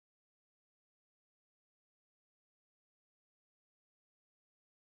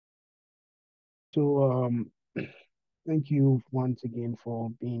So, thank you once again for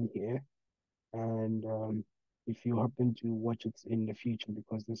being here. And if you happen to watch it in the future,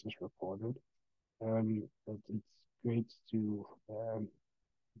 because this is recorded, it's great to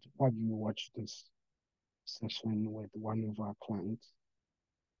have you watch this session with one of our clients.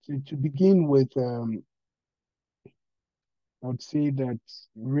 To begin with, I would say that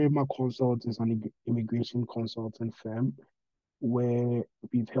Rhemma Consult is an immigration consulting firm where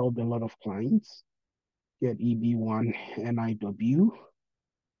we've helped a lot of clients get EB1 NIW.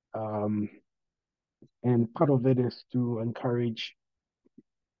 Um, and part of it is to encourage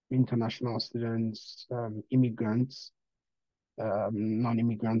international students, immigrants,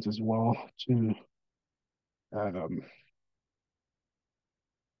 non-immigrants as well, to um,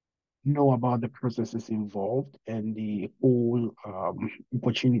 know about the processes involved and the whole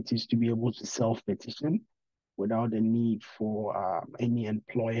opportunities to be able to self-petition without the need for any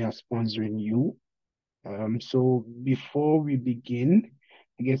employer sponsoring you. So before we begin,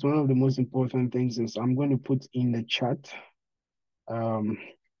 I guess one of the most important things is I'm going to put in the chat um,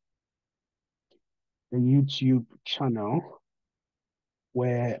 the YouTube channel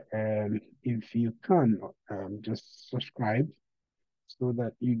where if you can just subscribe so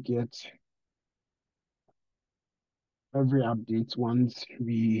that you get every update once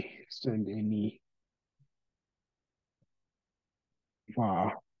we send any of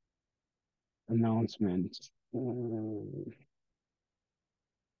our announcements.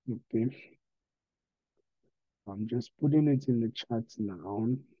 Okay, I'm just putting it in the chat now.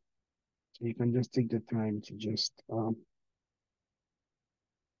 So you can just take the time to just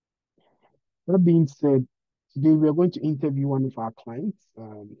that being said, today we are going to interview one of our clients.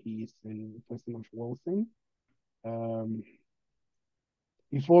 He is in the person of Wilson. Um,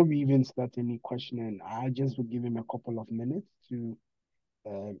 Before we even start any questioning, I just will give him a couple of minutes to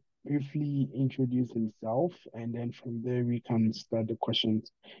uh, briefly introduce himself, and then from there we can start the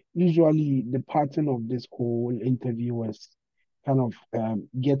questions. Usually, the pattern of this whole interview was kind of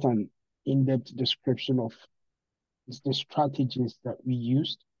get an in-depth description of the strategies that we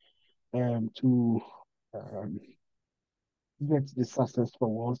used to um, get the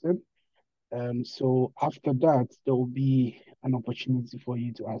successful Wilson. So after that, there will be an opportunity for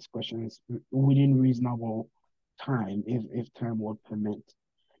you to ask questions within reasonable time, if time will permit.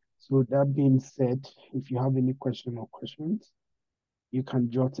 So that being said, if you have any question or questions, you can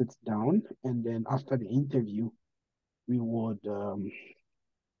jot it down, and then after the interview, we would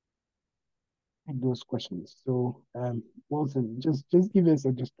take those questions. So, Wilson, just give us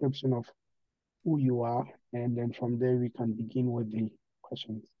a description of who you are, and then from there we can begin with the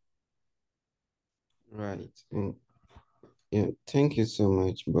questions. Right. Yeah, thank you so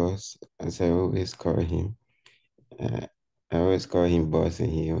much, boss. As I always call him, uh, I always call him boss,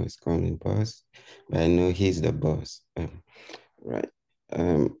 and he always call me boss. But I know he's the boss. Right.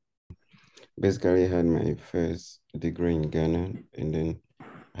 Um, Basically, I had my first degree in Ghana, and then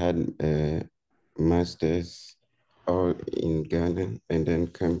had a master's all in Ghana, and then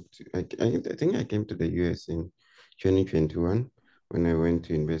come to I think I came to the US in 2021 when I went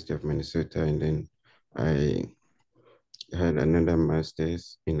to University of Minnesota, and then I had another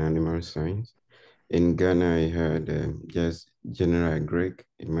master's in animal science. In Ghana, I had just general agric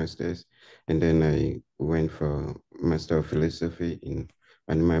in master's, and then I went for master of philosophy in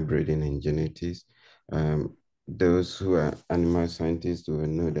animal breeding and genetics. Those who are animal scientists will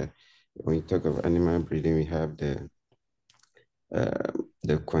know that when you talk of animal breeding, we have the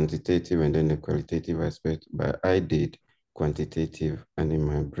quantitative and then the qualitative aspect, but I did quantitative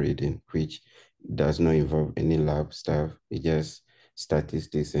animal breeding, which does not involve any lab stuff. It just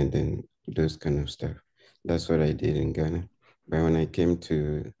statistics and then those kind of stuff. That's what I did in Ghana. But when I came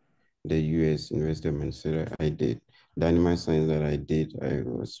to the US, University of Minnesota, I did the animal science that I did. I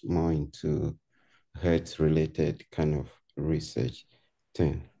was more into health related kind of research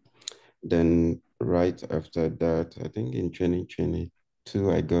thing. Then right after that, I think in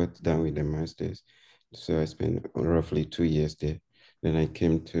 2022, I got done with the master's. So I spent roughly 2 years there. Then I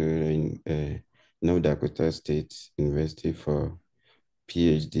came to North Dakota State University for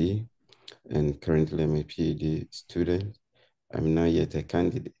PhD, and currently I'm a PhD student. I'm not yet a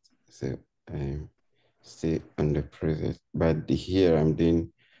candidate, so I'm still on the process. But here I'm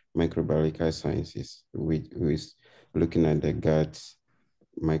doing microbiological sciences, which is looking at the gut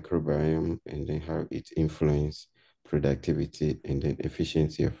microbiome and then how it influences productivity and then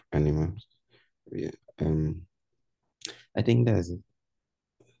efficiency of animals. Yeah. I think that's it.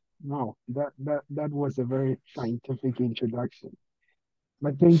 Wow, that was a very scientific introduction.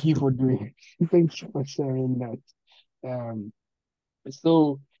 But thank you for doing it. Thanks for sharing that. Um,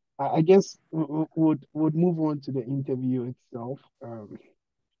 so I guess would move on to the interview itself.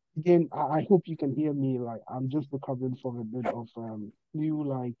 Again, I hope you can hear me. Like I'm just recovering from a bit of flu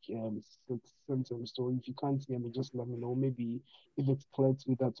like symptoms. So if you can't hear me, just let me know. Maybe if it's clear to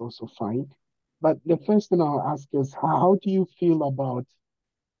you, that's also fine. But the first thing I'll ask is how do you feel about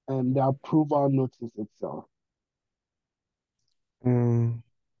the approval notice itself? Um,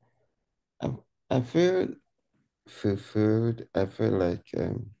 I, I feel fulfilled. I feel like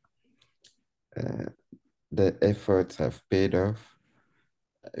uh, the efforts have paid off.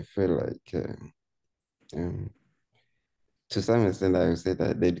 I feel like um, to some extent, I would say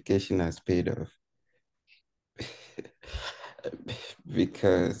that the education has paid off.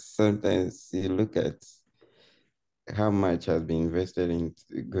 Because sometimes you look at how much has been invested in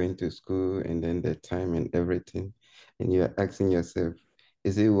going to school and then the time and everything, and you're asking yourself,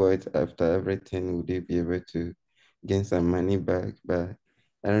 is it worth after everything? Would you be able to gain some money back? But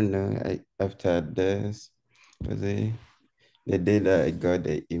I don't know. After this, was it the day that I got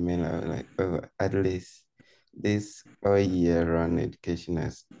the email? I was like, oh, at least this all year round education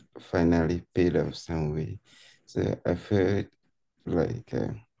has finally paid off some way. So I feel like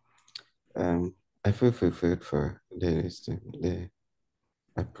I feel fulfilled for the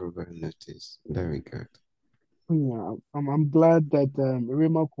approval notice that we got. Yeah, I'm glad that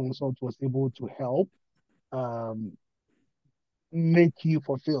Rhemma Consult was able to help um, make you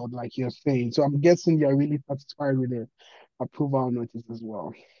fulfilled, like you're saying. So I'm guessing you're really satisfied with the approval notice as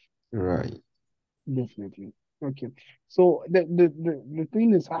well. Right. Definitely. Okay. So the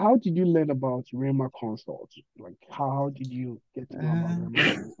thing is, how did you learn about Rhemma Consult? Like, how did you get to know about Uh,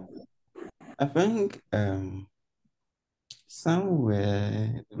 Rhemma Consult? I think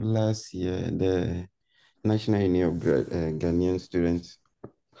somewhere last year, the National Union of Ghanaian Students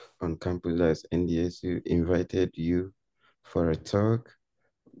on campus, that's NDSU, invited you for a talk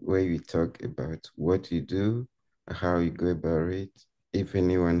where you talk about what you do, how you go about it, if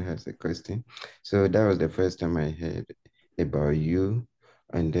anyone has a question. So that was the first time I heard about you.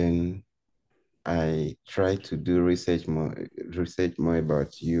 And then I try to do research more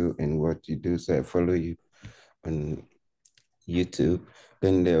about you and what you do. So I follow you on YouTube.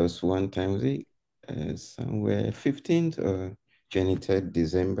 Then there was one time, was it, somewhere 15th or 23rd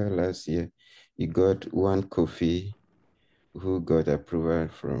December last year, you got one coffee who got approval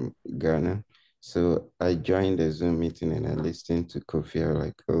from Ghana. So I joined the Zoom meeting and I listened to Kofi. I was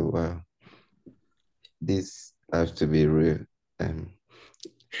like, oh wow, this has to be real. Um,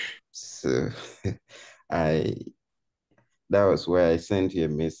 so I that was where I sent you a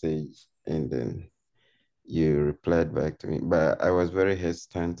message and then you replied back to me. But I was very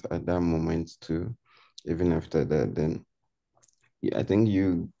hesitant at that moment too. Even after that, then I think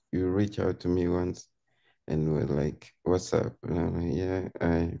you reached out to me once and were like, "What's up?" And I'm like,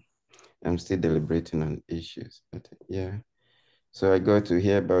 "Yeah, I'm still deliberating on issues." But yeah, so I got to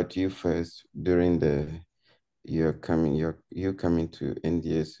hear about you first during you coming to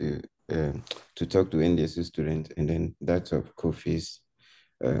NDSU to talk to NDSU students, and then that's of Kofi's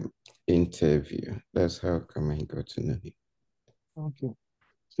um, interview. That's how come I got to know you. Okay.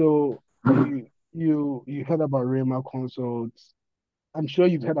 So you heard about Rhemma Consult. I'm sure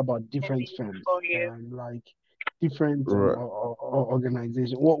you've heard about different firms, like different Right,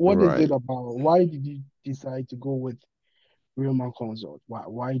 organizations. What is it right. about? Why did you decide to go with Rhemma Consult?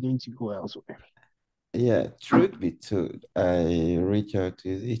 Why didn't you go elsewhere? Yeah, truth be told, I reached out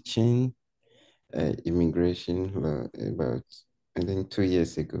to the Chin immigration law about, I think, 2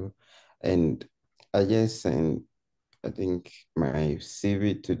 years ago. And I just sent, I think, my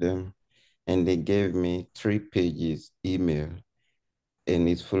CV to them, and they gave me 3 pages email, and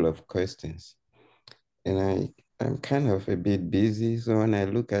it's full of questions. And I'm kind of a bit busy. So when I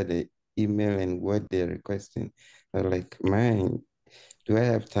look at the email and what they're requesting, I'm like, man, do I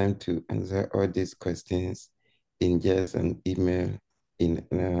have time to answer all these questions in just an email? In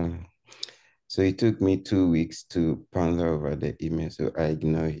So it took me 2 weeks to ponder over the email, so I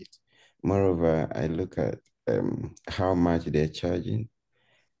ignore it. Moreover, I look at how much they're charging,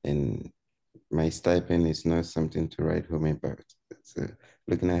 and my stipend is not something to write home about. So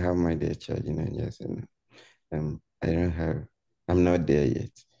looking at how much they're charging, and just I don't have, I'm not there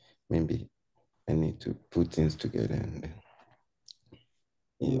yet. Maybe I need to put things together, and then,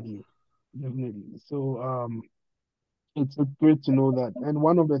 yeah. Definitely, definitely. So it's great to know that. And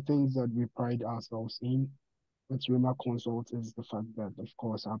one of the things that we pride ourselves in at Rhemma Consult is the fact that, of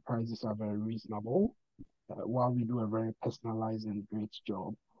course, our prices are very reasonable while we do a very personalized and great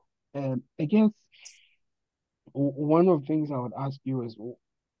job. And I guess one of the things I would ask you is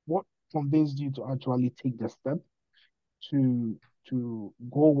what convinced you to actually take the step to to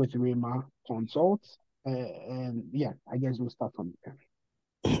go with Rhemma Consult. And yeah, I guess we'll start from there.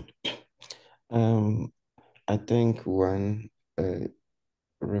 Um, I think one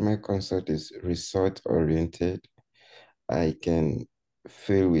Rhemma Consult is result oriented. I can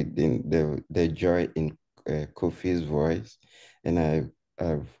feel within the joy in Kofi's voice, and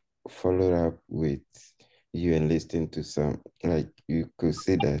I've followed up with you and listened to some. Like you could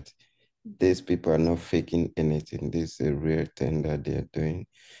see that these people are not faking anything. This is a real thing that they're doing.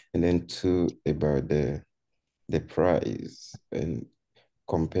 And then two, about the price and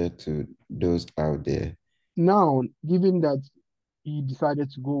compared to those out there. Now, given that you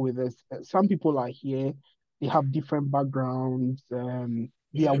decided to go with this, some people are here, they have different backgrounds.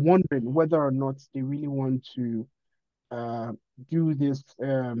 They are wondering whether or not they really want to uh, do this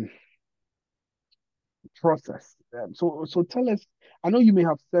process. So tell us, I know you may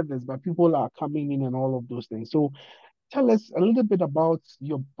have said this, but people are coming in and all of those things. So tell us a little bit about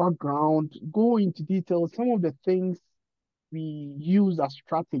your background, go into detail, some of the things we use as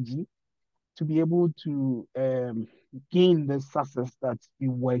strategy to be able to gain the success that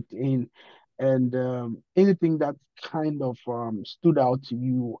you worked in, and anything that kind of stood out to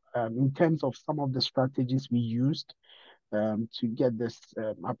you in terms of some of the strategies we used to get this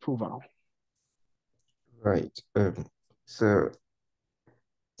approval. Right. So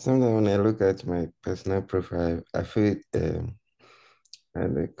sometimes when I look at my personal profile, I feel how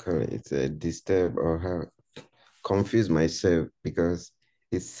do they call it, disturb or how confuse myself because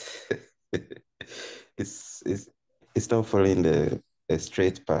it's it's it's not following the a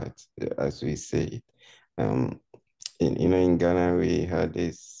straight path as we say it. Um, in Ghana we had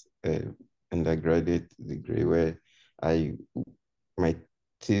this undergraduate degree where I my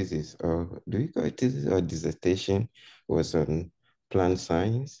thesis, or do you call it thesis or dissertation, was on plant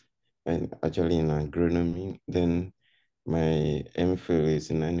science and actually in agronomy. Then my MPhil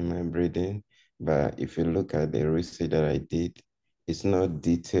is in animal breeding, but if you look at the research that I did, it's not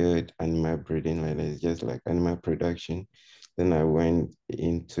detailed animal breeding, like it's just like animal production. Then I went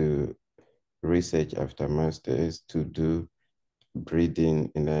into research after master's to do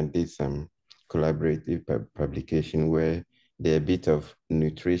breeding, and I did some collaborative publication where there a bit of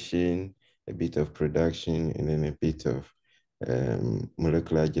nutrition, a bit of production, and then a bit of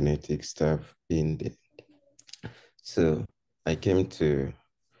molecular genetic stuff in there. So I came to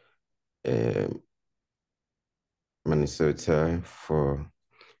um Minnesota for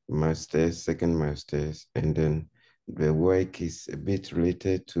master's, second master's, and then the work is a bit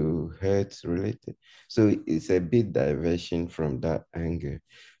related to health related. So it's a bit diversion from that angle.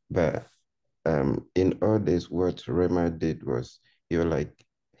 But in all this, what Rhemma did was you're like,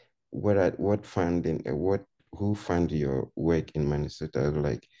 what funding, what who fund your work in Minnesota?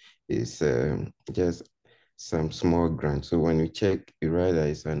 Like, is just some small grant. So when you check, you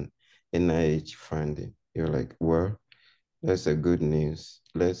realize an NIH funding. You're like, well, that's a good news.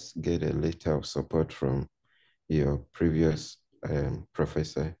 Let's get a letter of support from your previous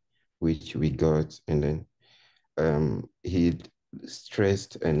professor, which we got, and then he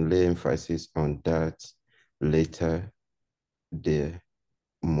stressed and lay emphasis on that later there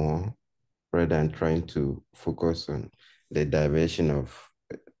more rather than trying to focus on the diversion of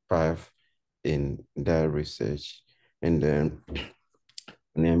path in that research. And then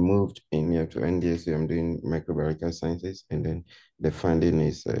when I moved in here to NDSU, I'm doing microbiological sciences, and then the funding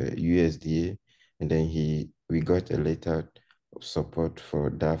is USDA, and then we got a letter of support for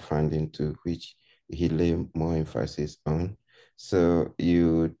that funding too, which he lay more emphasis on. So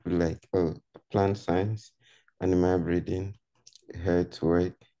you would be like, oh, plant science, animal breeding, health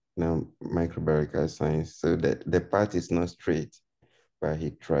work, now microbiological science. So the path is not straight, but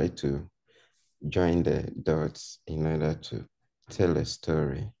he tried to join the dots in order to tell a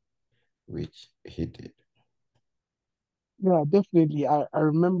story, which he did. Yeah, definitely. I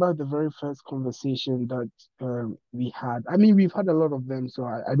remember the very first conversation that we had. I mean, we've had a lot of them, so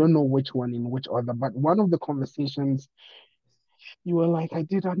I don't know which one in which order, but one of the conversations you were like, I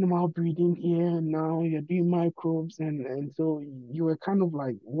did animal breeding here, and now you're doing microbes, and so you were kind of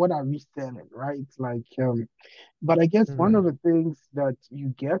like, what are we selling, right? Like, but I guess one of Right. the things that you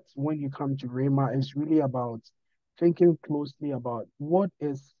get when you come to Rhemma is really about thinking closely about what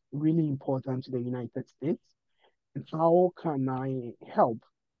is really important to the United States and how can I help,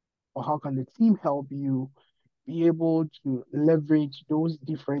 or how can the team help you be able to leverage those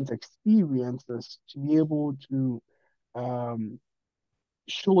different experiences to be able to um,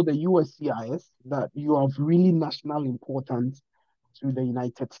 show the USCIS that you have really national importance to the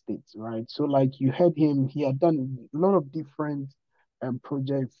United States, right? So, like you heard him, he had done a lot of different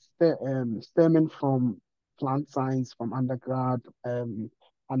projects stemming from plant science from undergrad,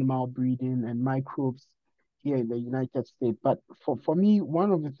 animal breeding and microbes here in the United States. But for me,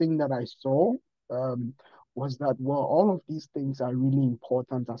 one of the things that I saw um, was that, well, all of these things are really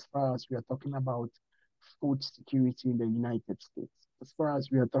important as far as we are talking about food security in the United States, as far as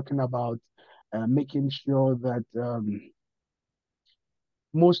we are talking about making sure that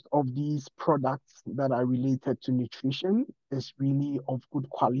most of these products that are related to nutrition is really of good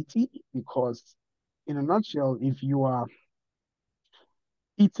quality. Because in a nutshell, if you are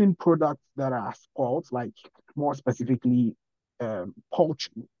eating products that are spoiled, like more specifically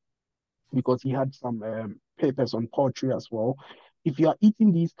poultry, because he had some papers on poultry as well. If you are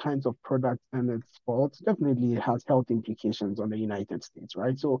eating these kinds of products and it's spoiled, definitely it has health implications on the United States,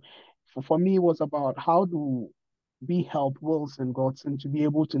 right? So for me, it was about how do we help Wilson Godson to be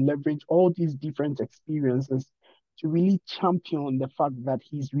able to leverage all these different experiences to really champion the fact that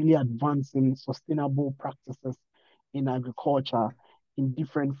he's really advancing sustainable practices in agriculture in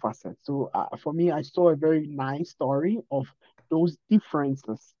different facets. So for me, I saw a very nice story of those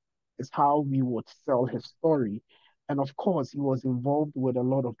differences is how we would sell his story. And of course, he was involved with a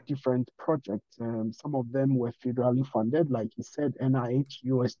lot of different projects. Some of them were federally funded, like he said, NIH,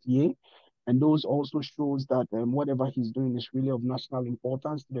 USDA. And those also shows that whatever he's doing is really of national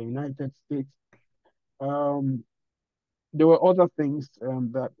importance to the United States. Um, there were other things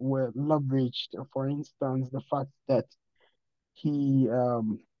that were leveraged. For instance, the fact that he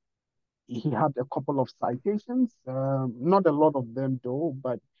um, he had a couple of citations, not a lot of them though,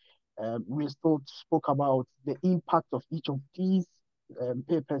 but we still spoke about the impact of each of these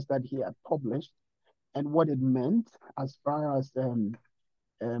papers that he had published and what it meant as far as the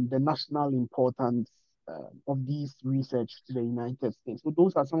national importance of these research to the United States. So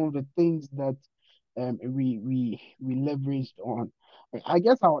those are some of the things that we leveraged on. I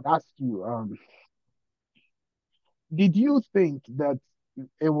guess I would ask you, did you think that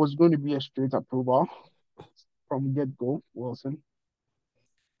it was going to be a straight approval from get go, Wilson?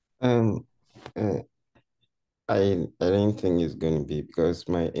 Um, uh, I don't think it's going to be because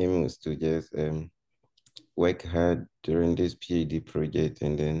my aim was to just work hard during this PhD project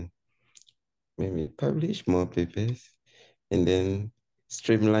and then maybe publish more papers and then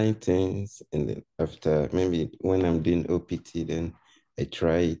streamline things. And then after maybe when I'm doing OPT, then I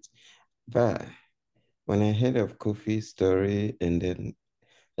try it. But when I heard of Kofi's story and then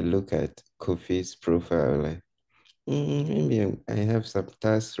I look at Kofi's profile, like, maybe I have some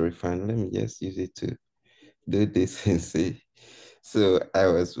tax refund. Let me just use it to do this and see. So I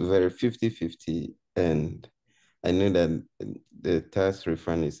was very 50-50, and I know that the tax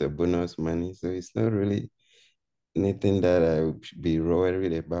refund is a bonus money, so it's not really anything that I would be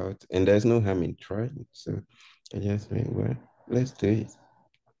worried about. And there's no harm in trying. So I just went, well, let's do it.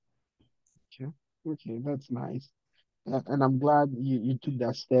 Okay, okay, that's nice. And I'm glad you took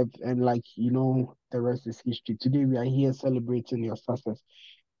that step. And like, the rest is history. Today we are here celebrating your success.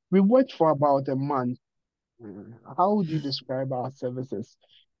 We worked for about a month. How would you describe our services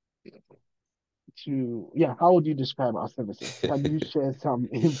how would you describe our services? Can you share some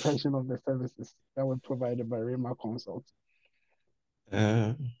impression of the services that were provided by Rhemma Consult?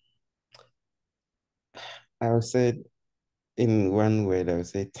 uh, I would say in one word, I would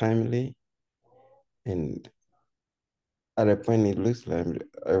say timely. And at a point, it looks like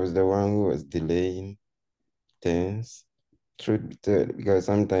I was the one who was delaying things. Truth be told, because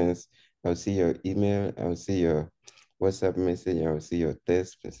sometimes I'll see your email, I'll see your WhatsApp message, I'll see your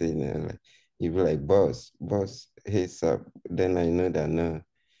text message, and like, you'll be like, boss, heads up. Then I know that no,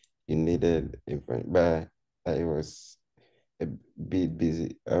 you needed information, but I was a bit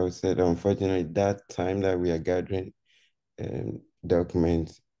busy. I would say, unfortunately, that time that we are gathering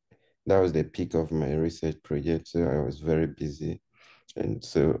documents, that was the peak of my research project. So I was very busy. And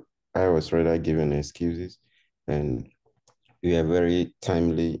so I was rather given excuses. And we are very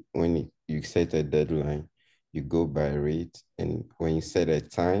timely when you set a deadline, you go by it. And when you set a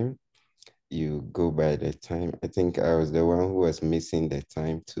time, you go by the time. I think I was the one who was missing the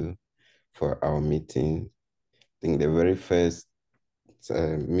time too for our meeting. I think the very first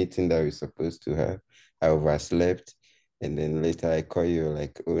meeting that we're supposed to have, I overslept. And then later I call you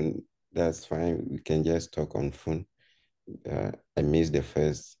like, oh, that's fine. We can just talk on phone. I missed the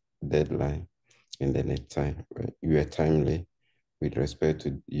first deadline and then the time. Right? You are timely with respect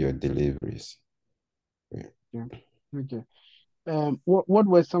to your deliveries. Yeah. Yeah. Okay. What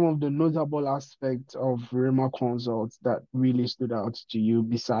were some of the notable aspects of Rhemma Consult that really stood out to you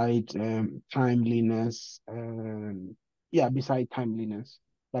beside timeliness? Beside timeliness,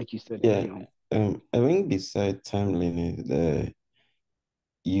 like you said Yeah. earlier on. I think beside timeliness,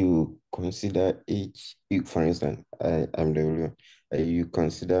 you consider for instance, I'm the only one, you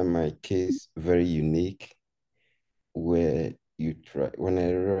consider my case very unique, where you try, when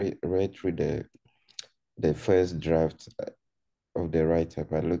I read through the first draft of the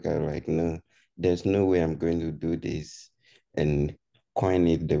write-up, I look at like, no, there's no way I'm going to do this and coin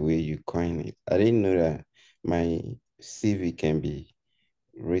it the way you coin it. I didn't know that my CV can be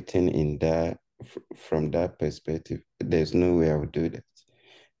written in that from that perspective. There's no way I would do that.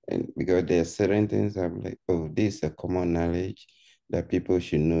 And because there are certain things I'm like, oh, this is a common knowledge that people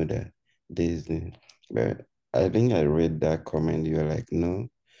should know that this. But I think I read that comment. You're like, no,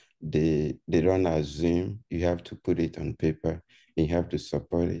 they don't assume. You have to put it on paper. And you have to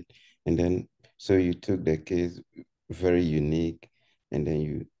support it. And then so you took the case very unique, and then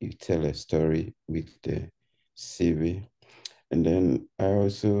you tell a story with the CV. And then I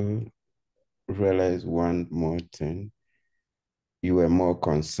also realized one more thing. You were more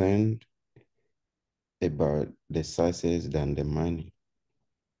concerned about the success than the money,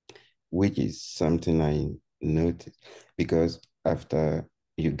 which is something I noticed because after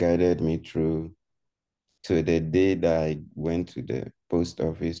you guided me through to the day that I went to the post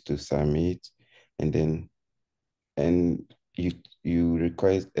office to submit, and then and you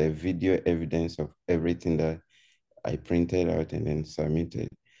request a video evidence of everything that I printed out and then submitted.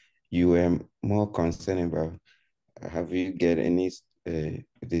 You were more concerned about, have you get any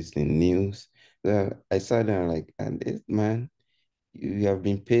this in news? So I sat down like, and this man, you have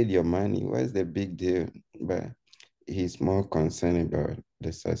been paid your money. What's the big deal? But he's more concerned about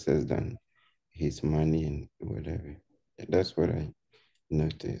the success than his money and whatever. That's what I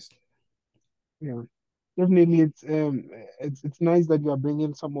noticed. Yeah, definitely. It's nice that you are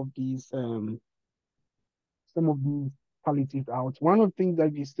bringing some of these qualities out. One of the things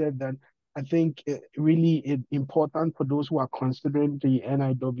that you said that I think really is important for those who are considering the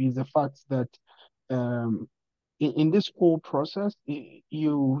NIW is the fact that um, in this whole process,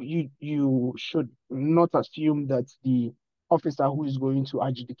 you should not assume that the officer who is going to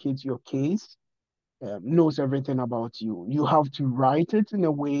adjudicate your case knows everything about you. You have to write it in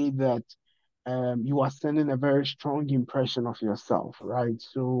a way that you are sending a very strong impression of yourself, right?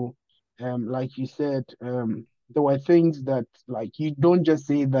 So, like you said, there were things that, like, you don't just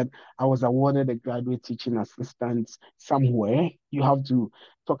say that I was awarded a graduate teaching assistant somewhere. You have to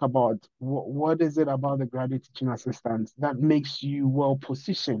talk about what is it about the graduate teaching assistant that makes you well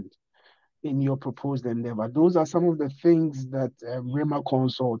positioned in your proposed endeavor. Those are some of the things that Rhemma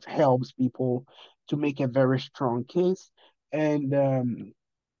Consult helps people to make a very strong case. And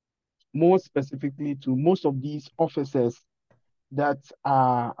more specifically to most of these officers that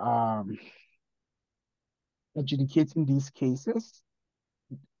are adjudicating these cases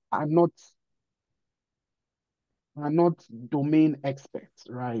are not are not domain experts,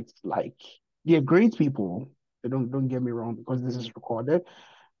 right? Like, they're great people. They don't get me wrong, because this is recorded.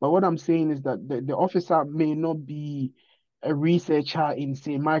 But what I'm saying is that the officer may not be a researcher in,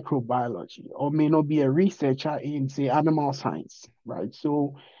 say, microbiology, or may not be a researcher in, say, animal science, right?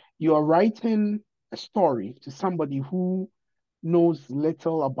 So you are writing a story to somebody who knows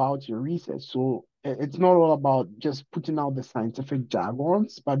little about your research. So it's not all about just putting out the scientific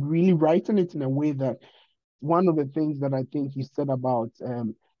jargons, but really writing it in a way that, one of the things that I think you said about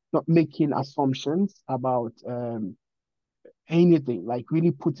not making assumptions about anything, like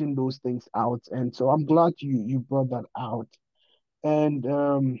really putting those things out. And so I'm glad you brought that out. And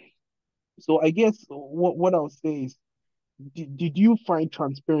so I guess what I'll say is, did you find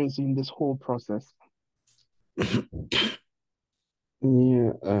transparency in this whole process?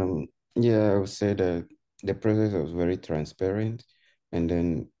 Yeah, yeah, I would say that the process was very transparent, and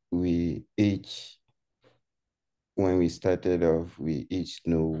then when we started off, we each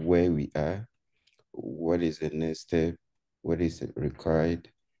know where we are, what is the next step, what is required,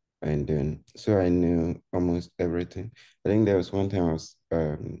 and then so I knew almost everything. I think there was one time I was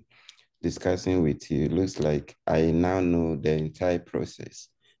discussing with you. It looks like I now know the entire process,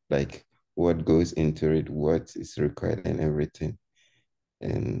 like what goes into it, what is required, and everything.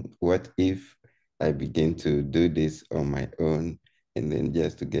 And what if I begin to do this on my own and then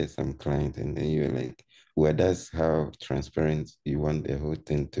just to get some clients? And then you're like, well, that's how transparent you want the whole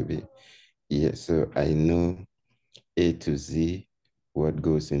thing to be. Yeah, so I know A to Z what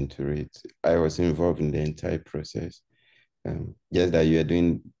goes into it. I was involved in the entire process. Just that you are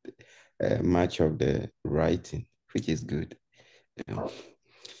doing much of the writing, which is good. Um,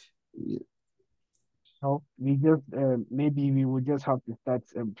 Oh, we just maybe we will just have to start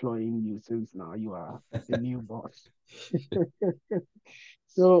employing you since now you are the new boss.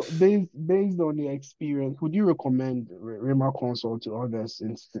 So based on your experience, would you recommend Rhemma Consult to others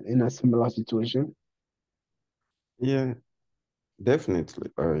in a similar situation? Yeah,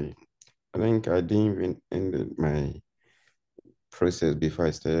 definitely. I think I didn't even end my process before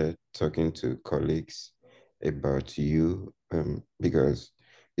I started talking to colleagues about you, because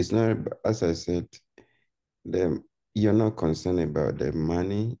it's not, as I said, the, you're not concerned about the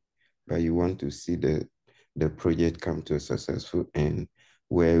money, but you want to see the project come to a successful end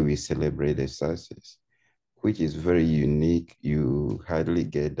where we celebrate the success, which is very unique. You hardly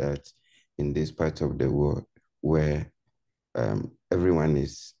get that in this part of the world where everyone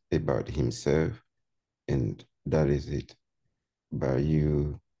is about himself and that is it. But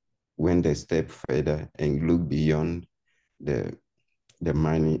you went a step further and look beyond the the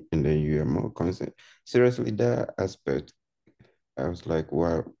money, and then you are more concerned. Seriously, that aspect, I was like,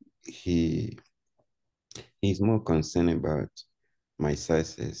 wow, he he's more concerned about my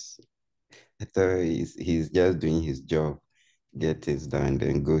success. I thought he's just doing his job, get things done,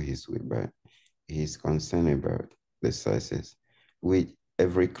 then go his way. But he's concerned about the success, which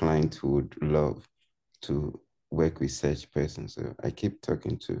every client would love to work with such person. So I keep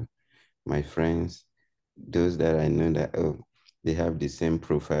talking to my friends, those that I know that, oh, they have the same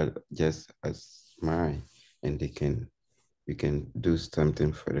profile just as mine, and we can do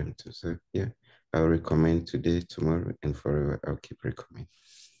something for them too. So yeah, I'll recommend today, tomorrow, and forever. I'll keep recommending.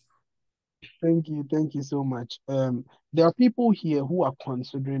 Thank you so much. There are people here who are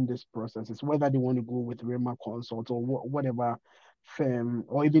considering this processes, whether they want to go with Rema Consult or whatever firm,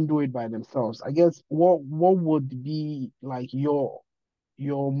 or even do it by themselves. I guess what would be like your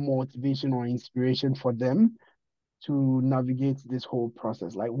motivation or inspiration for them to navigate this whole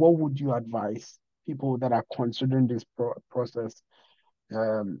process? Like, what would you advise people that are considering this process?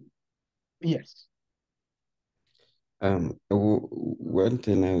 Um, yes. One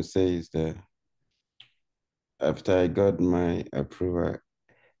thing I would say is that after I got my approval,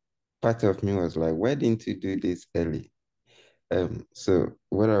 part of me was like, why didn't you do this early? So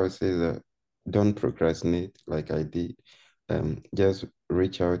what I would say is that don't procrastinate like I did. Just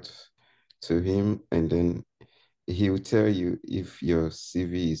reach out to him, and then he will tell you if your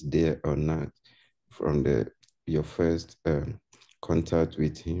CV is there or not from the your first contact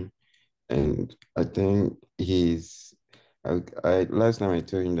with him. And I think I last time I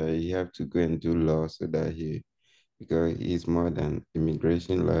told him that he have to go and do law so that because he's more than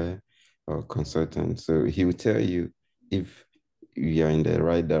immigration lawyer or consultant. So he will tell you if you are in the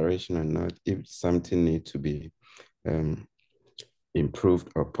right direction or not, if something needs to be um, improved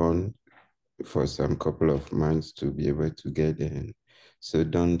upon for some couple of months to be able to get there. And so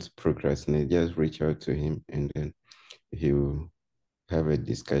don't procrastinate, just reach out to him, and then he will have a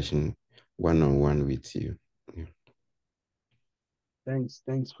discussion one-on-one with you. Yeah.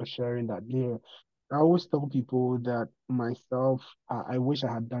 Thanks for sharing that there. I always tell people that myself, I wish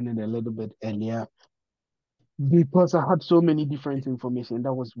I had done it a little bit earlier because I had so many different information.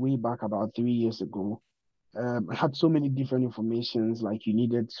 That was way back about 3 years ago. I had so many different informations, like you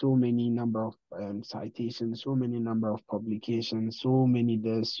needed so many number of citations, so many number of publications, so many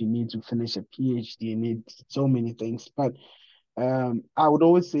this, you need to finish a PhD, you need so many things. But I would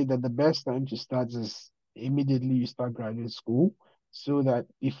always say that the best time to start is immediately you start graduate school, so that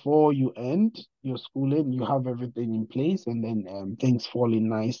before you end your schooling, you have everything in place, and then things fall in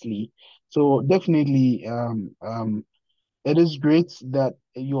nicely. So definitely, it is great that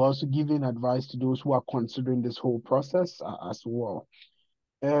you're also giving advice to those who are considering this whole process as well.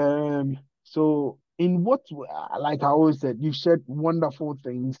 So in like I always said, you've shared wonderful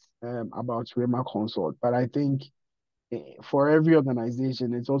things about Rema Consult, but I think for every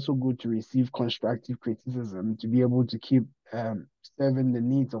organization, it's also good to receive constructive criticism to be able to keep serving the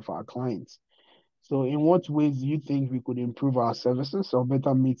needs of our clients. So, in what ways do you think we could improve our services or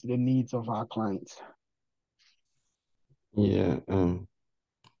better meet the needs of our clients? Yeah.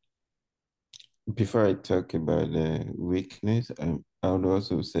 Before I talk about the weakness, I would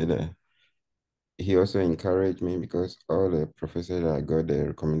also say that he also encouraged me because all the professors that I got the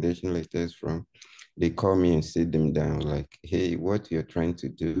recommendation letters from, they call me and sit them down like, hey, what you're trying to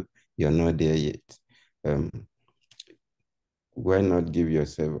do, you're not there yet. Um, why not give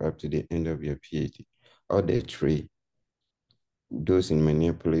yourself up to the end of your PhD? All the three, those in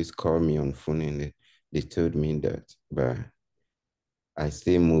Minneapolis called me on phone, and they told me that, but I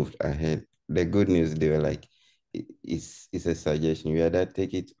still moved ahead. The good news, they were like, it's a suggestion. You either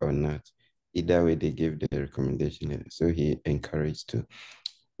take it or not. Either way, they gave the recommendation. So he encouraged to.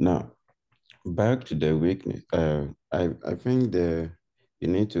 Now, Back to the weakness. I think you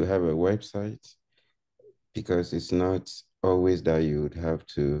need to have a website because it's not always that you would have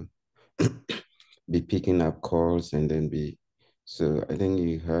to be picking up calls and then be. So I think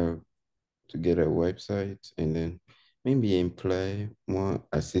you have to get a website and then maybe employ more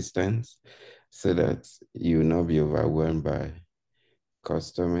assistants so that you will not be overwhelmed by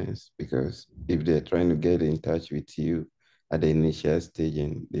customers, because if they're trying to get in touch with you at the initial stage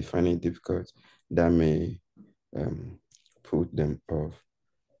and they find it difficult, that may um, put them off.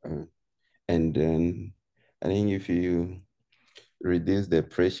 Uh, and then I think if you reduce the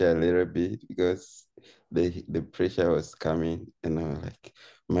pressure a little bit, because the pressure was coming and I was like,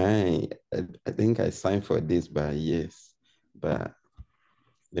 I think I signed for this by yes, but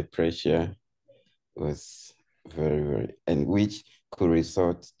the pressure was very, very, and which could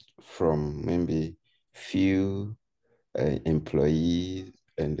result from maybe few employees,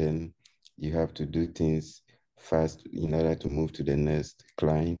 and then you have to do things fast in order to move to the next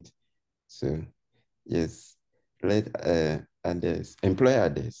client. So yes, let others employ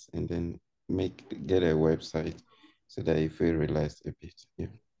others, and then get a website so that you feel relaxed a bit. Yeah.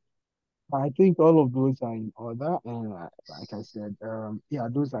 I think all of those are in order, and like I said, yeah,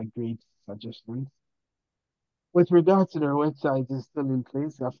 those are great suggestions. With regard to the website, it's still in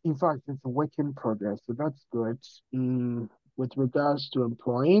place. In fact, it's a work in progress, so that's good. With regards to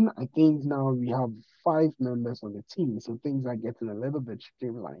employing, I think now we have 5 members on the team, so things are getting a little bit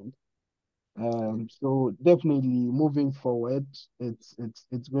streamlined. So definitely moving forward, it's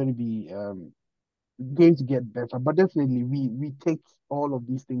going to be going to get better. But definitely, we take all of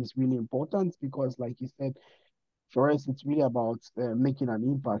these things really important because, like you said, for us, it's really about making an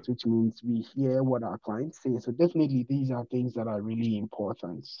impact, which means we hear what our clients say. So definitely, these are things that are really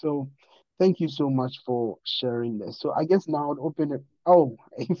important. So thank you so much for sharing this. So I guess now I'll open it. Oh,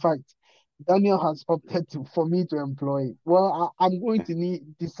 in fact, Daniel has opted for me to employ. Well, I'm going to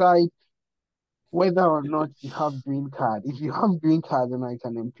decide whether or not you have green card. If you have green card, then I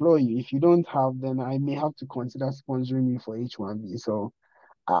can employ you. If you don't have, then I may have to consider sponsoring you for H1B. So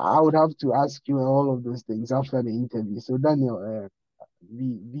I would have to ask you all of those things after the interview. So Daniel,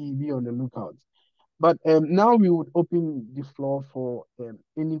 be on the lookout. But now we would open the floor for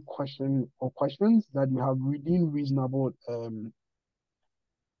any question or questions that you have within reasonable um,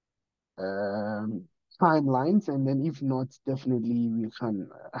 timelines, and then if not, definitely we can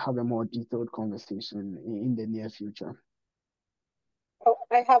have a more detailed conversation in the near future. Oh,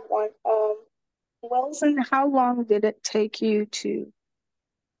 I have one. Wilson, how long did it take you to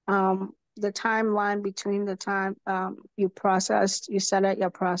the timeline between the time you set out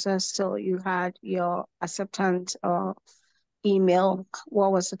your process till you had your acceptance or email?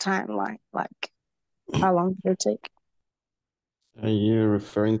 What was the timeline like? How long did it take? Are you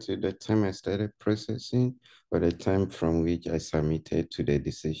referring to the time I started processing or the time from which I submitted to the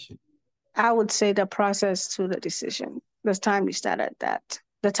decision? I would say the process to the decision. The time you started that.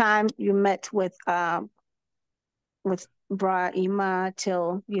 The time you met with Rhemma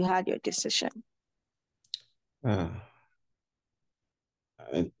till you had your decision. Ah,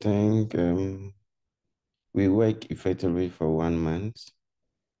 I think we worked effectively for 1 month,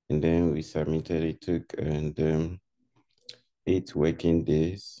 and then we submitted. It took 8 working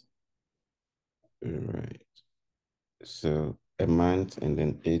days, right? So a month and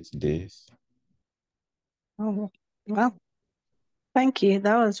then 8 days. Oh, well, thank you.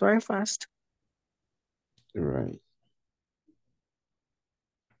 That was very fast. Right.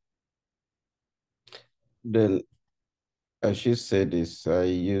 Then, as you said, is I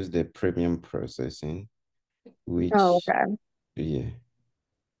use the premium processing, Oh, which, okay. yeah,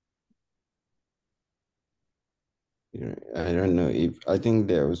 yeah, I don't know if, I think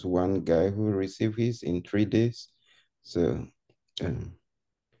there was one guy who received his in 3 days. So um,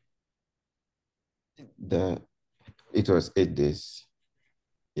 the it was 8 days.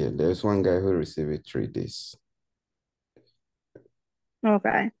 Yeah, there's one guy who received it 3 days.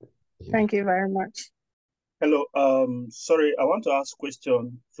 Okay. Yeah. Thank you very much. Hello. Sorry, I want to ask a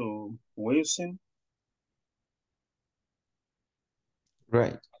question to Wilson.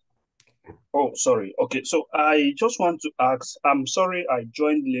 Right. Oh, sorry. Okay, so I just want to ask. I'm sorry I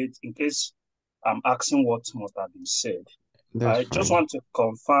joined late in case I'm asking what must have been said. That's I just fine. want to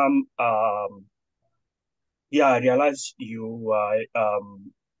confirm. Yeah, I realize you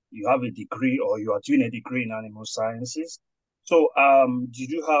have a degree or you are doing a degree in animal sciences. So did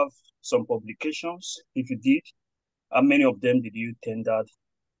you have some publications? If you did, how many of them did you tender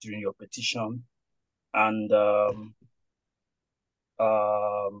during your petition? And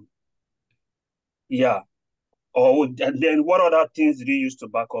yeah, And then what other things did you use to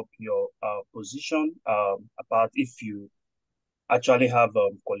back up your position? About if you actually have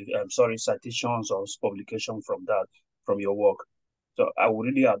citations or publication from your work. So I would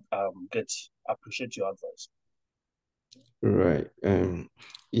really appreciate your advice. Right.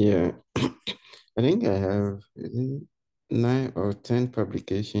 Yeah. I think I have 9 or 10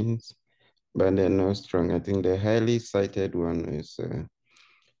 publications, but they're not strong. I think the highly cited one is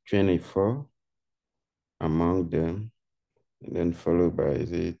 24 among them, and then followed by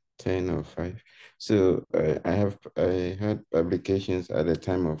the 10 or 5. So I had publications at the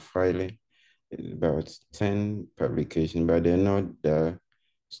time of filing, about 10 publications, but they're not that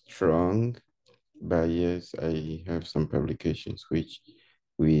strong. But yes, I have some publications which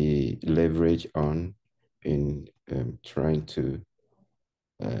we leverage on in trying to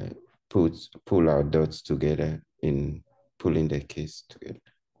pull our dots together in pulling the case together.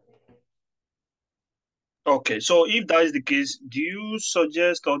 Okay, so if that is the case, do you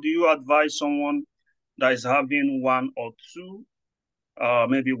suggest or do you advise someone that is having one or two,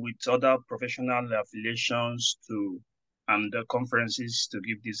 maybe with other professional affiliations and conferences to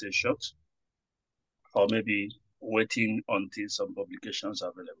give this a shot, or maybe waiting until some publications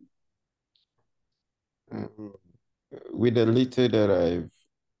are available? With the little that I've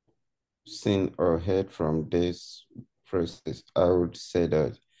seen or heard from this process, I would say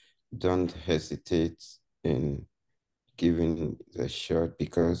that don't hesitate in giving the shot,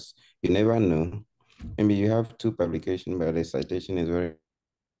 because you never know. Maybe you have 2 publications, but the citation is very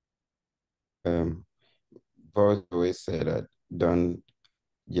boss always say that don't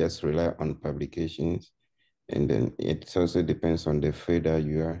just rely on publications, and then it also depends on the field that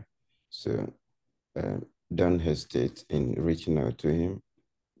you are. So don't hesitate in reaching out to him.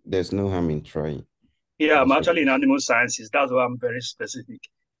 There's no harm in trying. Yeah, I'm actually in animal sciences. That's why I'm very specific.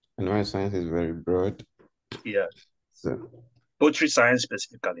 Animal science is very broad. Yeah. So poultry science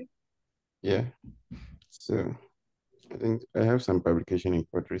specifically. Yeah. So I think I have some publication in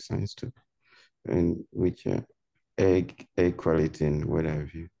poultry science too, and which egg quality and what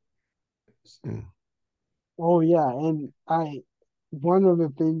have you. So. Oh yeah, and one of the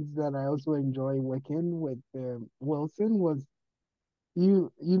things that I also enjoy working with Wilson was you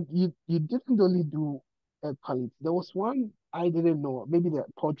didn't only do egg quality. There was one I didn't know. Maybe the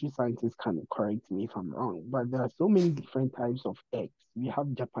poultry scientists can correct me if I'm wrong, but there are so many different types of eggs. We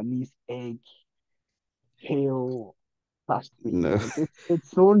have Japanese egg, pale, plastic. No. Like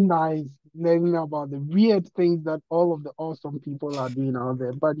it's so nice learning about the weird things that all of the awesome people are doing out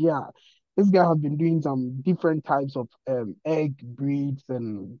there. But yeah, this guy has been doing some different types of egg breeds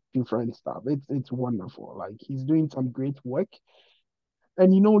and different stuff. It's wonderful. Like he's doing some great work.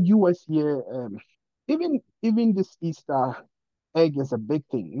 And US here, even this Easter egg is a big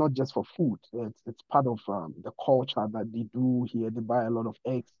thing, not just for food. It's part of the culture that they do here. They buy a lot of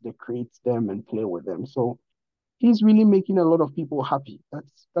eggs, they create them and play with them. So he's really making a lot of people happy.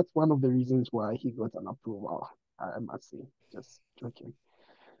 That's one of the reasons why he got an approval. I must say, just joking.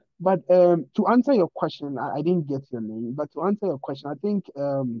 But to answer your question, I didn't get your name, but to answer your question, I think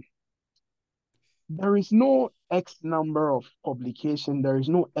there is no X number of publication, there is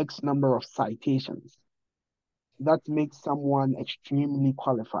no X number of citations that makes someone extremely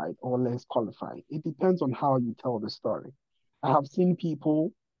qualified or less qualified. It depends on how you tell the story. I have seen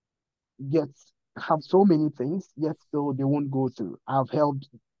people get have so many things, yet still they won't go through. I've helped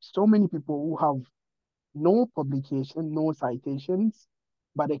so many people who have no publication, no citations,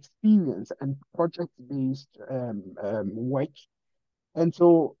 but experience and project-based work. And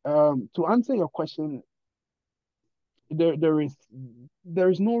so, to answer your question, there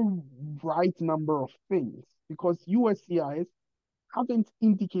is no right number of things because USCIS haven't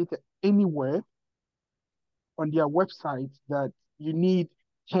indicated anywhere on their website that you need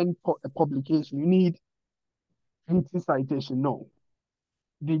 10 publication, you need 20 citation. No,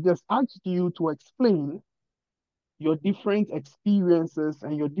 they just asked you to explain your different experiences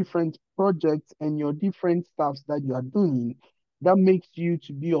and your different projects and your different stuffs that you are doing that makes you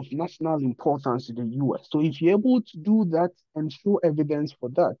to be of national importance to the US. So if you're able to do that and show evidence for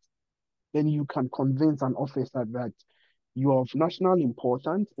that, then you can convince an officer that you are of national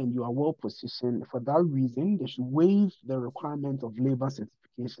importance and you are well positioned. For that reason, they should waive the requirement of labor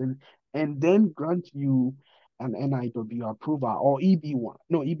certification and then grant you an NIW approval or EB1.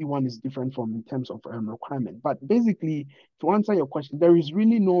 No, EB1 is different from in terms of requirement. But basically, to answer your question, there is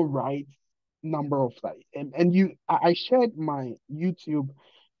really no right number of that. And I shared my YouTube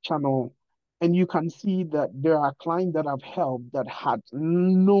channel, and you can see that there are clients that I've helped that had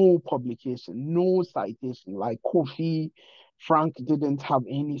no publication, no citation, like Kofi, Frank didn't have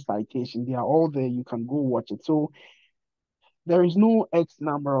any citation. They are all there. You can go watch it. So there is no X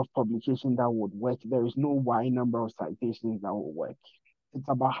number of publications that would work. There is no Y number of citations that will work. It's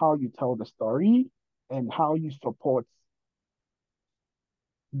about how you tell the story and how you support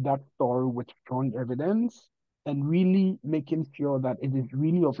that story with strong evidence and really making sure that it is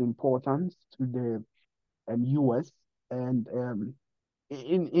really of importance to the US. And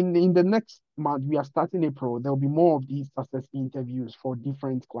in the next month, we are starting April, there'll be more of these success interviews for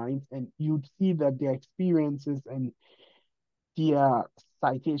different clients, and you'd see that their experiences and their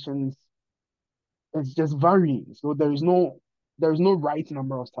citations is just varying. So there is no right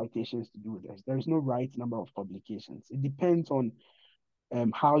number of citations to do this. There is no right number of publications. It depends on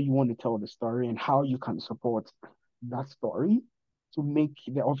how you want to tell the story and how you can support that story to make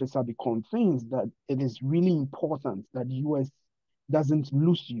the officer be convinced that it is really important that the US doesn't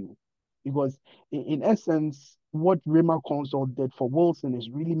lose you. Because in essence, what Rhemma Consult did for Wilson is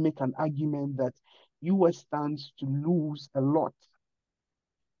really make an argument that US stands to lose a lot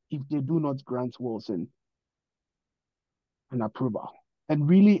if they do not grant Wilson an approval. And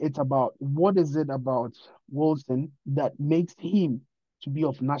really, it's about what is it about Wilson that makes him to be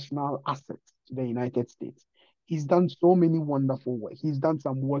of national asset to the United States. He's done so many wonderful work. He's done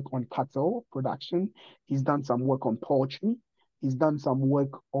some work on cattle production. He's done some work on poultry. He's done some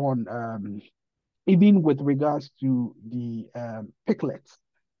work on even with regards to the piglets.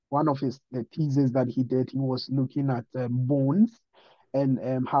 One of the theses that he did, he was looking at bones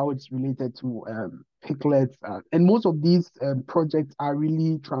and how it's related to piglets. And most of these projects are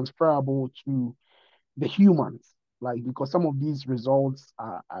really transferable to the humans, like because some of these results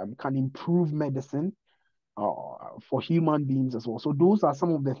can improve medicine for human beings as well. So those are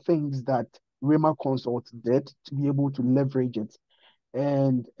some of the things that Rhemma Consult did to be able to leverage it.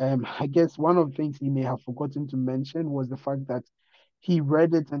 And I guess one of the things he may have forgotten to mention was the fact that he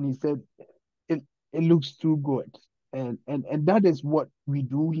read it and he said, it looks too good. And that is what we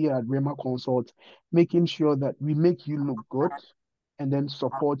do here at Rhemma Consult, making sure that we make you look good and then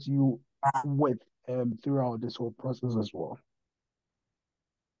support you with throughout this whole process as well.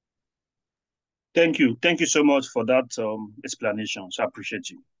 Thank you. Thank you so much for that explanation. So I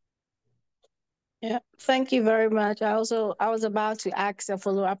appreciate you. Yeah, thank you very much. I was about to ask a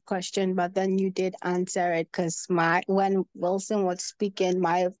follow-up question, but then you did answer it because when Wilson was speaking,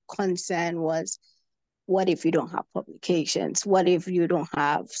 my concern was, what if you don't have publications? What if you don't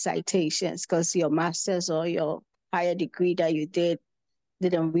have citations? Because your master's or your higher degree that you didn't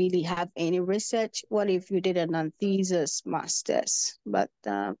really have any research. What if you did a non-thesis master's? But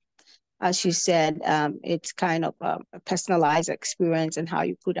as you said, it's kind of a personalized experience and how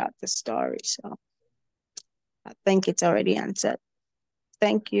you put out the story. So I think it's already answered.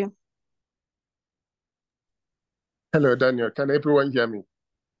 Thank you. Hello, Daniel. Can everyone hear me?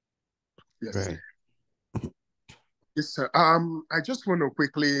 Yes. Right. Yes, sir. I just want to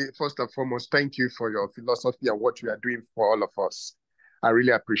quickly, first and foremost, thank you for your philosophy and what you are doing for all of us. I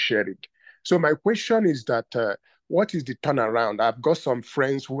really appreciate it. So my question is that, what is the turnaround? I've got some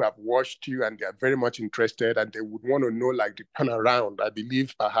friends who have watched you and they are very much interested and they would want to know like the turnaround. I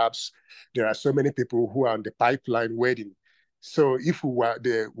believe perhaps there are so many people who are on the pipeline waiting. So if we were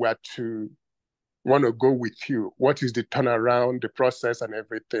to want to go with you, what is the turnaround, the process and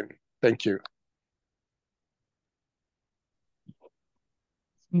everything? Thank you.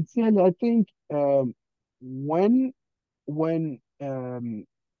 Sincerely, I think when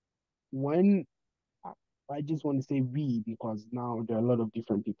I just want to say we, because now there are a lot of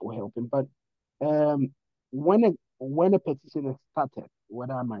different people helping, but when a petition is started,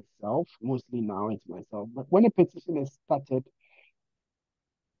 whether myself, mostly now it's myself, but when a petition is started,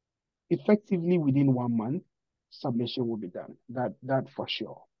 effectively within 1 month, submission will be done. That for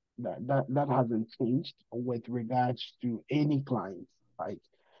sure. That hasn't changed with regards to any clients. Like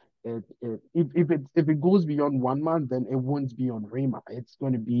if it goes beyond 1 month, then it won't be on Rhemma. It's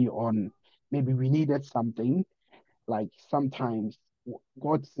going to be on, maybe we needed something. Like sometimes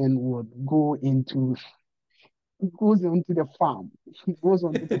Godson would he goes onto the farm. He goes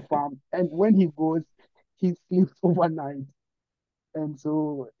onto the farm, and when he goes, he sleeps overnight. And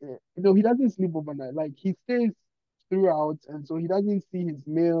so, he doesn't sleep overnight. Like he stays throughout, and so he doesn't see his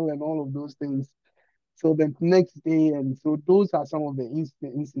mail and all of those things. So the next day, and so those are some of the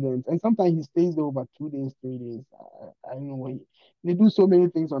incidents. And sometimes he stays there over 2 days, 3 days. I don't know what they do so many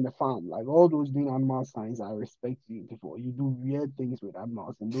things on the farm, like all those doing animal science. I respect you before you do weird things with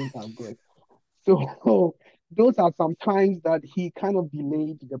animals, and those are good. So those are some times that he kind of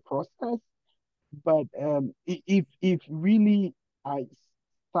delayed the process. But if really I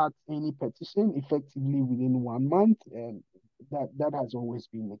start any petition effectively within 1 month, that has always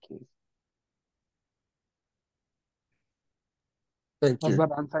been the case. Thank Does you. that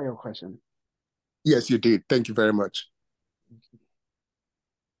answer your question? Yes, you did. Thank you very much.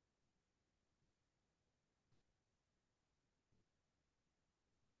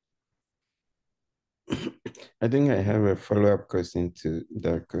 I think I have a follow-up question to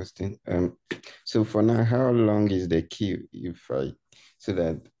that question. So for now, how long is the queue so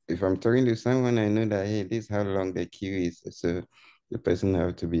that if I'm talking to someone, I know that, hey, this is how long the queue is. So the person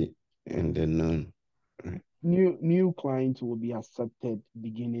have to be in the known. Right? New clients will be accepted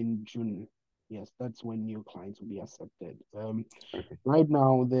beginning June. Yes, that's when new clients will be accepted. Okay. Right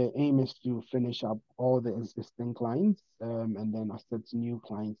now, the aim is to finish up all the existing clients and then accept new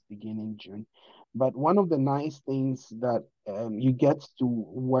clients beginning June. But one of the nice things that you get to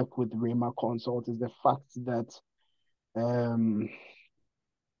work with Rhemma Consult is the fact that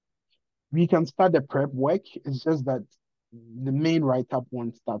we can start the prep work. It's just that the main write-up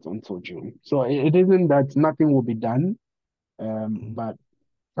won't start until June. So it isn't that nothing will be done, but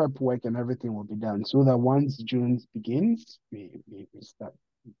prep work and everything will be done so that once June begins, we start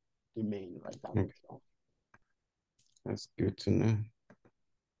the main write-up Okay. itself. That's good to know.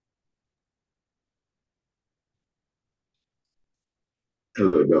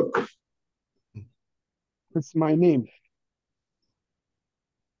 Hello, Doc. It's my name.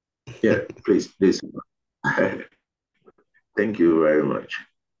 Yeah, please. Thank you very much.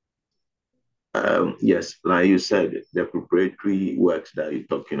 Yes, like you said, the preparatory works that you're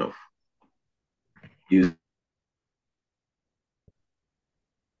talking of. You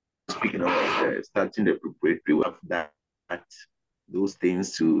speaking of starting the preparatory work, that those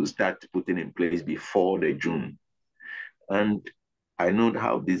things to start putting in place before the June. And I know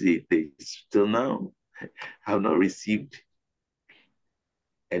how busy it is. Till now, I've not received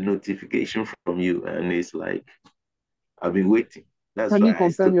a notification from you, and it's like I've been waiting. That's Can you why I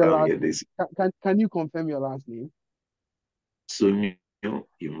still confirm your come last here this. can you confirm your last name? Sonio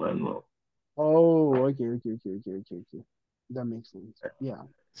Emmanuel. Oh, okay. That makes sense. Yeah.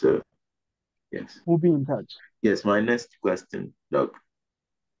 So yes. We'll be in touch. Yes, my next question, Doc.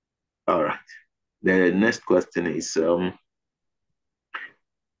 All right. The next question is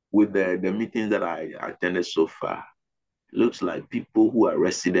with the meetings that I attended so far, looks like people who are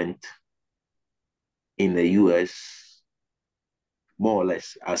resident in the US, more or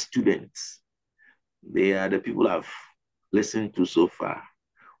less, are students. They are the people I've listened to so far.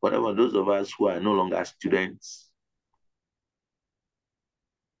 What about those of us who are no longer students?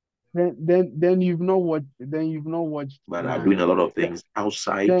 Then you've not watched But are my doing a lot of things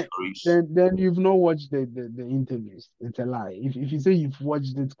outside. then you've not watched the interviews. It's a lie. If you say you've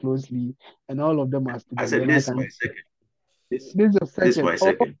watched it closely and all of them are I students, said, then I this is can. my second. This This is your is second. my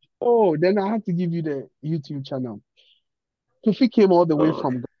second. Oh, then I have to give you the YouTube channel. Kofi came all the way Oh,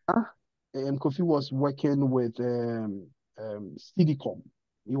 from Ghana, and Kofi was working with CDCOM.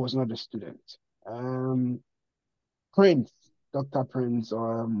 He was not a student. Prince, Dr. Prince,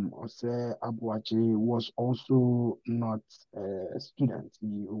 Ose Abuachi was also not a student.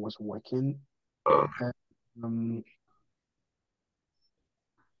 He was working. oh.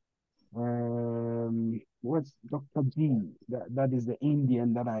 Um, what's Dr. G? That is the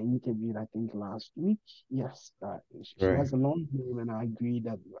Indian that I interviewed, I think, last week. Yes, she Right. has a long name, and I agree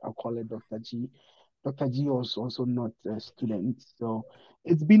that I'll call it Dr. G. Dr. G was also not a student, so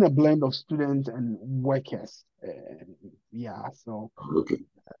it's been a blend of students and workers. Yeah, so Okay.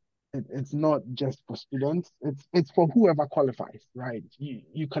 it's not just for students. It's for whoever qualifies, right?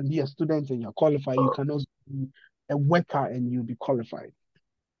 You can be a student and you're qualified. You can also be a worker and you'll be qualified.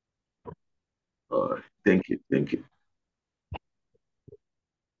 All right. Thank you. Thank you.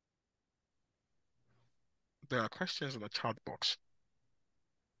 There are questions in the chat box.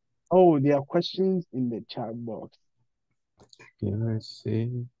 Oh, there are questions in the chat box. Okay, let's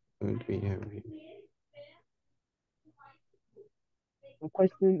see. What do we have here? The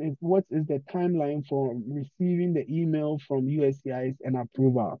question is, what is the timeline for receiving the email from USCIS and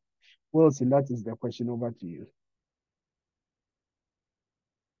approval? Wilson, that is the question. Over to you.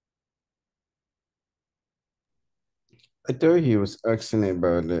 I thought he was asking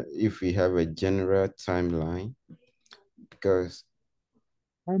about if we have a general timeline, because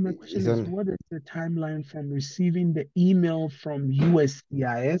My question is, what is the timeline from receiving the email from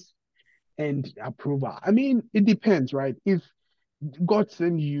USCIS and approval? I mean, it depends, right? If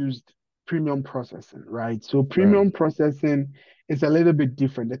Godson used premium processing, right? So premium processing is a little bit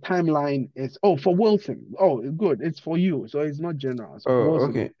different. The timeline is, for Wilson. Oh, good. It's for you. So it's not general. So oh,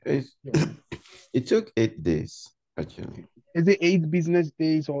 Wilson. okay. Yeah. It took 8 days, actually. Is it 8 business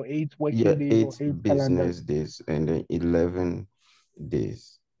days or 8 working Yeah, days or 8 8 calendar? business days and then 11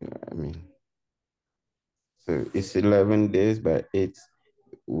 days. I mean, so it's 11 days by 8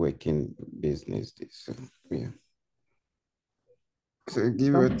 working business days. So yeah. So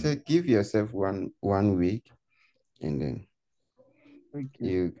give yourself one week, and then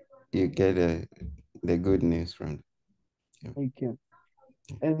Okay, you get the good news from. Yeah. okay.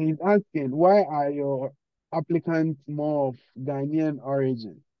 And he's asking, why are your applicants more of Ghanaian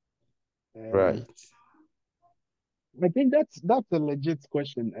origin? Right. I think that's a legit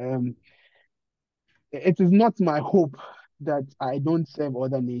question. It is not my hope that I don't serve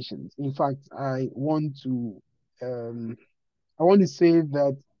other nations. In fact, um, I want to say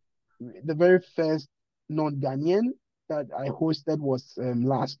that the very first non-Ghanaian that I hosted was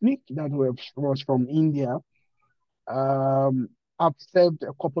last week. That was from India. Um, I've served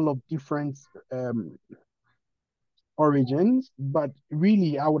a couple of different um, origins, but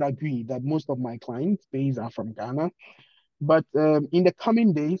really, I would agree that most of my clients base are from Ghana. But in the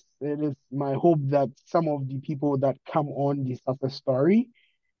coming days, it is my hope that some of the people that come on the success story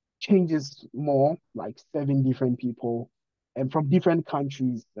changes more, like 7 different people, and from different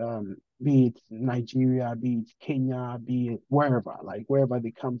countries, be it Nigeria, be it Kenya, be it wherever, like wherever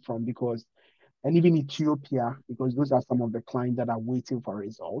they come from, because and even Ethiopia, because those are some of the clients that are waiting for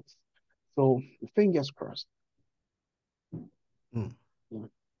results. So fingers crossed. Hmm. Yeah.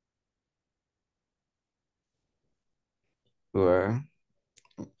 Well,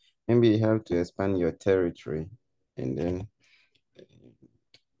 maybe you have to expand your territory, and then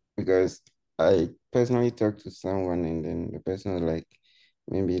because I personally talked to someone, and then the person was like,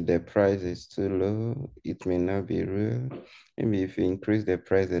 maybe the price is too low, it may not be real. Maybe if you increase the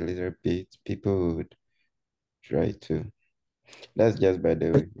price a little bit, people would try to. That's just by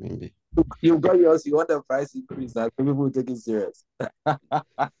the way, maybe. You got yours, you want the price increase, and people will take it serious.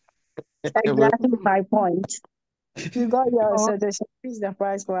 Exactly my point. You got yours, Oh, so they should increase the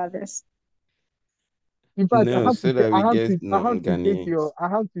price for others. in fact, No, so that we get I have to take non-Ghanaians.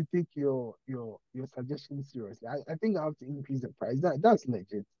 your suggestion seriously. I think I have to increase the price. That's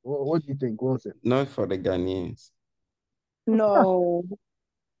legit. What do you think, Wilson? Not for the Ghanaians. No,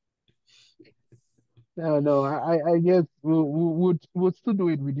 No, no. I guess we'll still do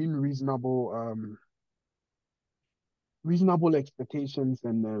it within reasonable expectations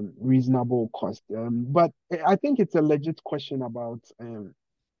and reasonable cost. But I think it's a legit question about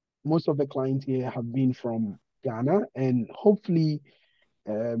most of the clients here have been from Ghana, and hopefully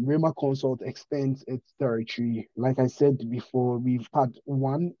Rhemma Consult extends its territory. Like I said before, we've had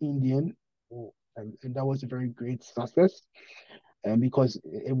one Indian, and that was a very great success. Because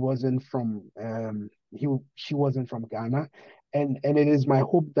it wasn't from she wasn't from Ghana, and it is my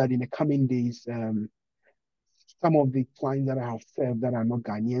hope that in the coming days, some of the clients that I have served that are not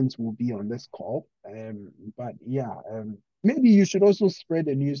Ghanaians will be on this call. But yeah, maybe you should also spread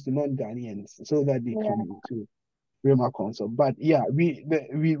the news to non-Ghanaians so that they yeah, come to Rhemma Consult. But yeah,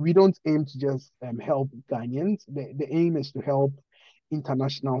 we don't aim to just help Ghanaians. The aim is to help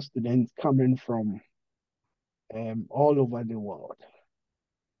international students coming from all over the world.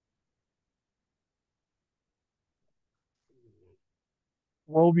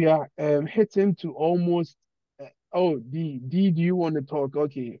 Well, we are hitting to almost. Oh, D, do you want to talk?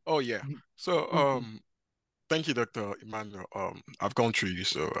 Okay. Oh yeah. D, So okay. thank you, Dr. Emmanuel. I've gone through you,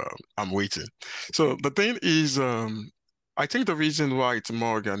 so I'm waiting. So the thing is, I think the reason why it's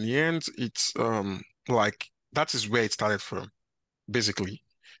more Ghanaians, it's like that is where it started from, basically.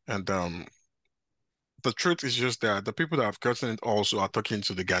 And the truth is just that the people that have gotten it also are talking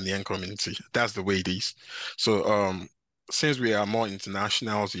to the Ghanaian community. That's the way it is. So since we are more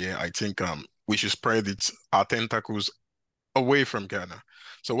internationals here, I think we should spread our tentacles away from Ghana.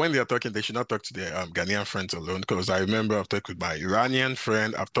 So when they are talking, they should not talk to their Ghanaian friends alone. Because I remember I've talked with my Iranian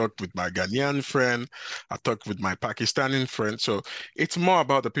friend, I've talked with my Ghanaian friend, I've talked with my Pakistani friend. So it's more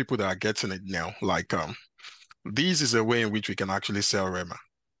about the people that are getting it now. Like this is a way in which we can actually sell Rema.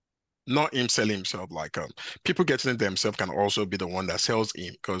 Not him selling himself, like people getting it themselves can also be the one that sells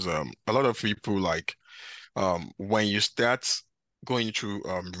him because a lot of people like when you start going through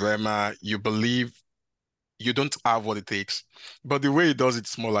Rema, you believe you don't have what it takes. But the way he does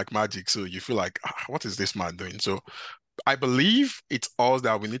it's more like magic. So you feel like, what is this man doing? So I believe it's us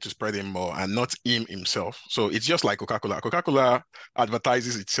that we need to spread him more and not him himself. So it's just like Coca-Cola. Coca-Cola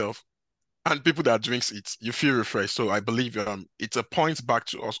advertises itself. and people that drinks it, you feel refreshed. So I believe it's a point back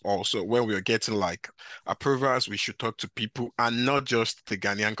to us also when we are getting like approvals, we should talk to people and not just the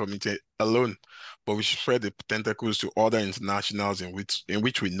Ghanaian community alone, but we should spread the tentacles to other internationals in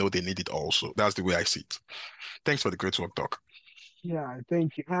which we know they need it also. That's the way I see it. Thanks for the great work, Doc. Yeah,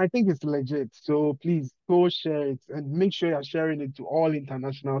 thank you. I think it's legit. So please go share it and make sure you're sharing it to all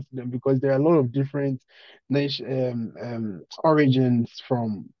international students because there are a lot of different nation origins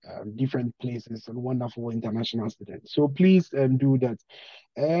from different places and wonderful international students. So please do that.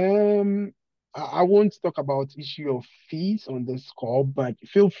 I won't talk about issue of fees on this call, but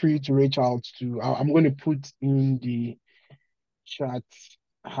feel free to reach out to. I'm going to put in the chat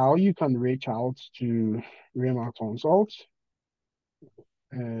how you can reach out to Rhemma Consult,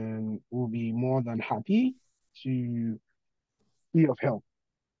 and we'll be more than happy to be of help.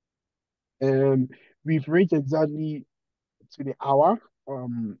 We've reached exactly to the hour,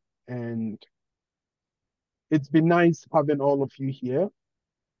 and it's been nice having all of you here.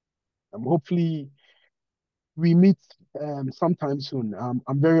 Hopefully, we meet sometime soon.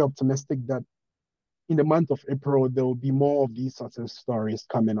 I'm very optimistic that in the month of April, there will be more of these success stories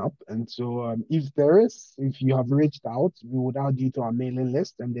coming up. And so if you have reached out, we would add you to our mailing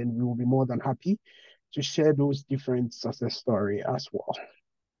list, and then we will be more than happy to share those different success stories as well.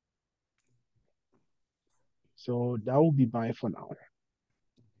 So that will be bye for now.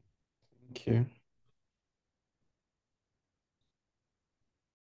 Thank you.